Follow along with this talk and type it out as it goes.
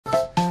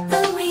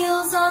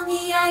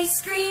ice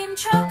cream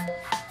truck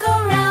go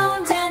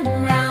round and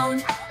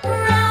round,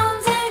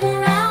 round and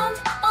round,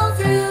 all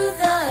through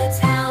the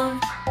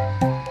town.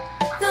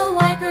 The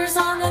wipers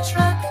on the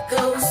truck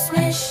go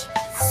swish,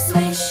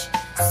 swish,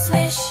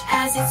 swish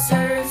as it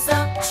serves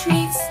up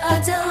treats,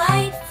 a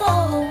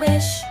delightful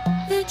wish.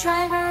 The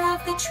driver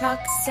of the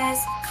truck says,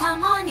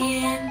 "Come on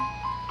in,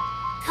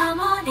 come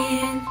on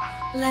in,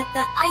 let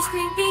the ice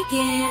cream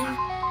begin."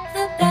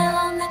 The bell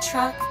on the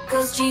truck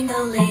goes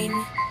jingling.